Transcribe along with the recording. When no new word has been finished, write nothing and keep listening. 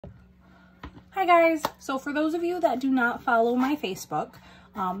Hi guys, so for those of you that do not follow my Facebook,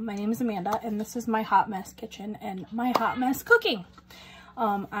 my name is Amanda and this is my hot mess kitchen and my hot mess cooking.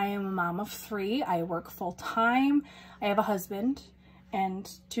 I am a mom of 3. I work full-time. I have a husband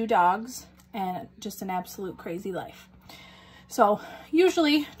and 2 dogs and just an absolute crazy life. So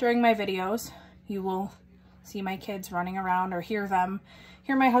usually during my videos, you will see my kids running around or hear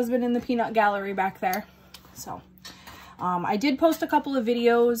my husband in the peanut gallery back there. So I did post a couple of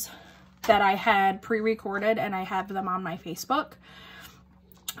videos that I had pre-recorded and I have them on my Facebook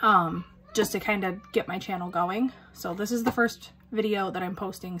just to kind of get my channel going. So this is the first video that I'm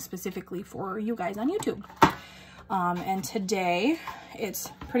posting specifically for you guys on YouTube. And today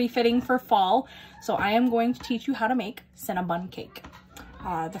it's pretty fitting for fall, so I am going to teach you how to make Bun Cake.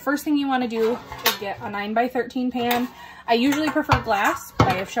 The first thing you want to do is get a 9x13 pan. I usually prefer glass, but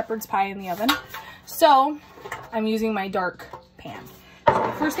I have shepherd's pie in the oven, so I'm using my dark pan. So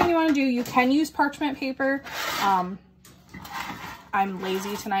the first thing you want to do, you can use parchment paper. I'm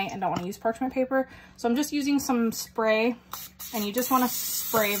lazy tonight and don't want to use parchment paper, so I'm just using some spray, and you just want to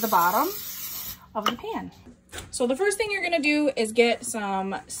spray the bottom of the pan. So the first thing you're going to do is get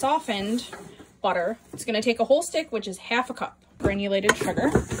some softened butter. It's going to take a whole stick, which is half a cup granulated sugar.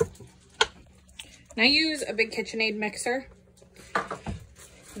 And I use a big KitchenAid mixer.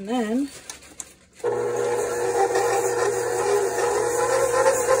 And then we're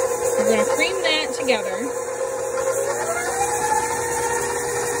going to cream that together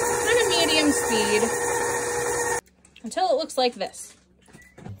on a medium speed until it looks like this.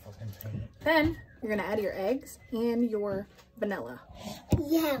 Then you're going to add your eggs and your vanilla.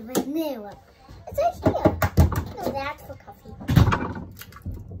 Yeah, vanilla. It's right here. No, that's for coffee.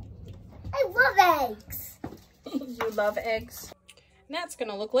 I love eggs. You love eggs. And that's going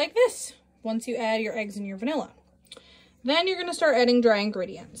to look like this once you add your eggs and your vanilla. Then you're going to start adding dry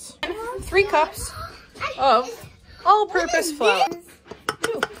ingredients. 3 cups of all-purpose flour.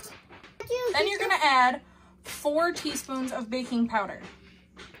 Then you're going to add 4 teaspoons of baking powder.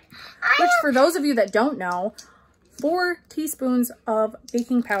 Which, for those of you that don't know, 4 teaspoons of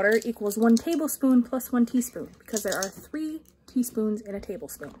baking powder equals 1 tablespoon plus 1 teaspoon, because there are 3 teaspoons in a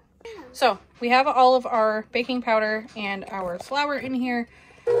tablespoon. So we have all of our baking powder and our flour in here.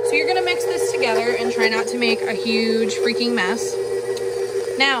 So you're gonna mix this together and try not to make a huge freaking mess.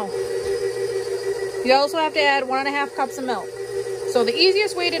 Now, you also have to add 1.5 cups of milk. So the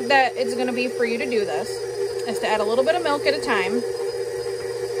easiest way that it's gonna be for you to do this is to add a little bit of milk at a time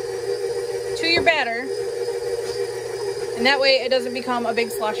to your batter, and that way it doesn't become a big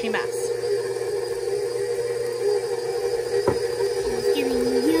sloshy mess.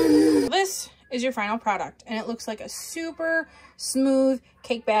 This is your final product, and it looks like a super smooth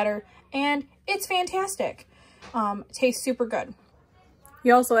cake batter, and it's fantastic. It tastes super good.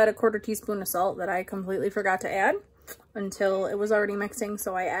 You also add a 1/4 teaspoon of salt that I completely forgot to add until it was already mixing,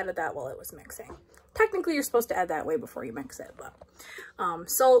 so I added that while it was mixing. Technically, you're supposed to add that way before you mix it, but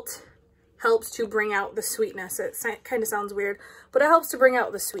salt helps to bring out the sweetness. It kind of sounds weird, but it helps to bring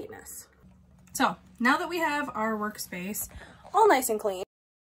out the sweetness. So now that we have our workspace all nice and clean,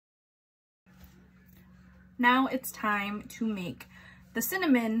 now it's time to make the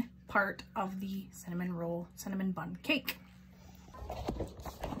cinnamon part of the cinnamon bun cake.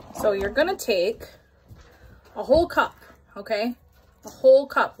 So you're gonna take a whole cup, okay? A whole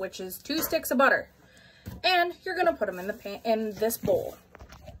cup, which is 2 sticks of butter, and you're gonna put them in the pan in this bowl.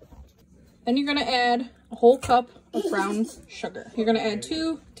 Then you're gonna add a whole cup of brown sugar. You're gonna add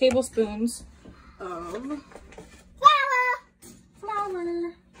 2 tablespoons of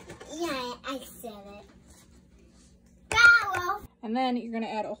flour. Yeah, I said it. Flour. And then you're gonna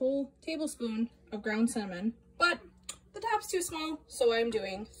add a whole tablespoon of ground cinnamon, but the top's too small, so I'm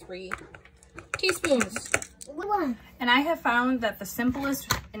doing 3 teaspoons. And I have found that the simplest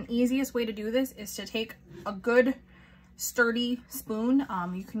and easiest way to do this is to take a good sturdy spoon.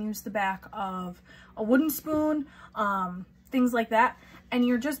 You can use the back of a wooden spoon, things like that, and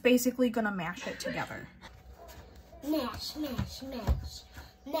you're just basically gonna mash it together. Mash, mash, mash.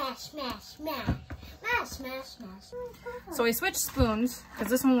 Mash, mash, mash. Mash, mash, mash. So I switched spoons because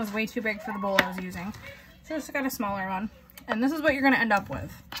this one was way too big for the bowl I was using. So I just got a smaller one. And this is what you're gonna end up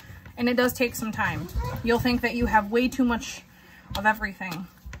with. And it does take some time. You'll think that you have way too much of everything,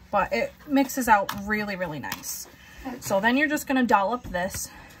 but it mixes out really, really nice. So then you're just gonna dollop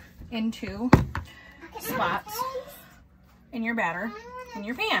this into spots in your batter in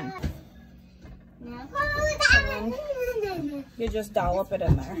your pan. And you just dollop it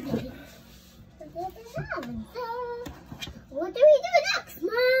in there. What do we do next,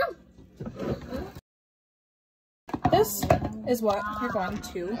 Mom? This is what you're going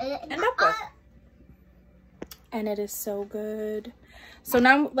to end up with. and it is so good. So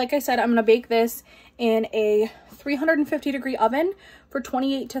now, like I said, I'm gonna bake this in a 350-degree oven for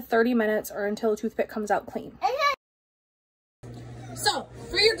 28 to 30 minutes or until the toothpick comes out clean. So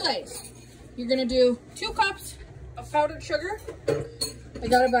for your glaze, you're gonna do 2 cups of powdered sugar. I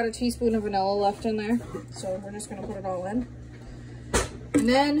got about a teaspoon of vanilla left in there, so we're just gonna put it all in. And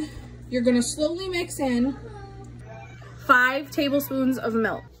then you're gonna slowly mix in 5 tablespoons of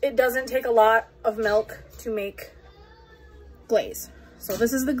milk. It doesn't take a lot of milk to make glaze. So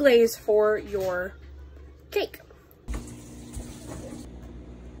this is the glaze for your cake.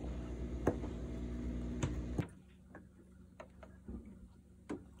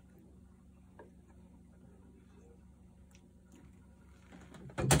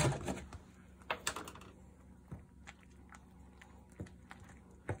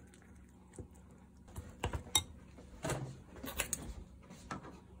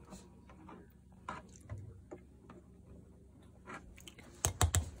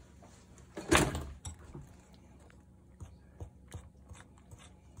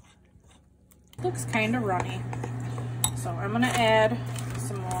 Looks kind of runny, so I'm gonna add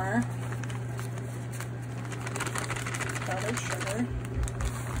some more powdered sugar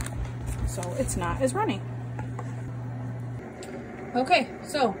so it's not as runny. Okay,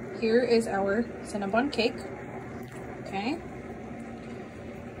 so here is our cinnamon cake. Okay,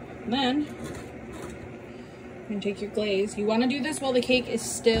 and then you can take your glaze. You want to do this while the cake is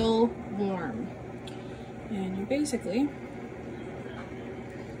still warm, and you basically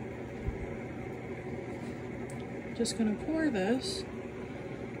just gonna pour this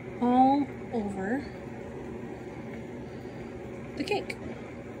all over the cake.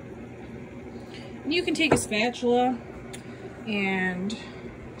 And you can take a spatula and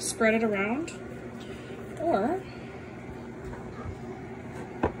spread it around, or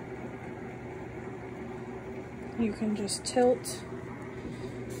you can just tilt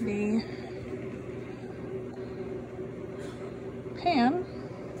the pan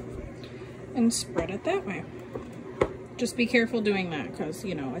and spread it that way. Just be careful doing that because,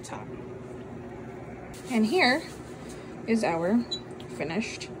 you know, it's hot. And here is our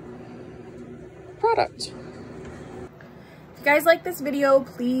finished product. If you guys like this video,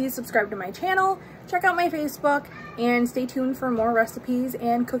 please subscribe to my channel, check out my Facebook, and stay tuned for more recipes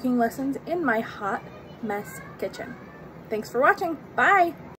and cooking lessons in my hot mess kitchen. Thanks for watching. Bye!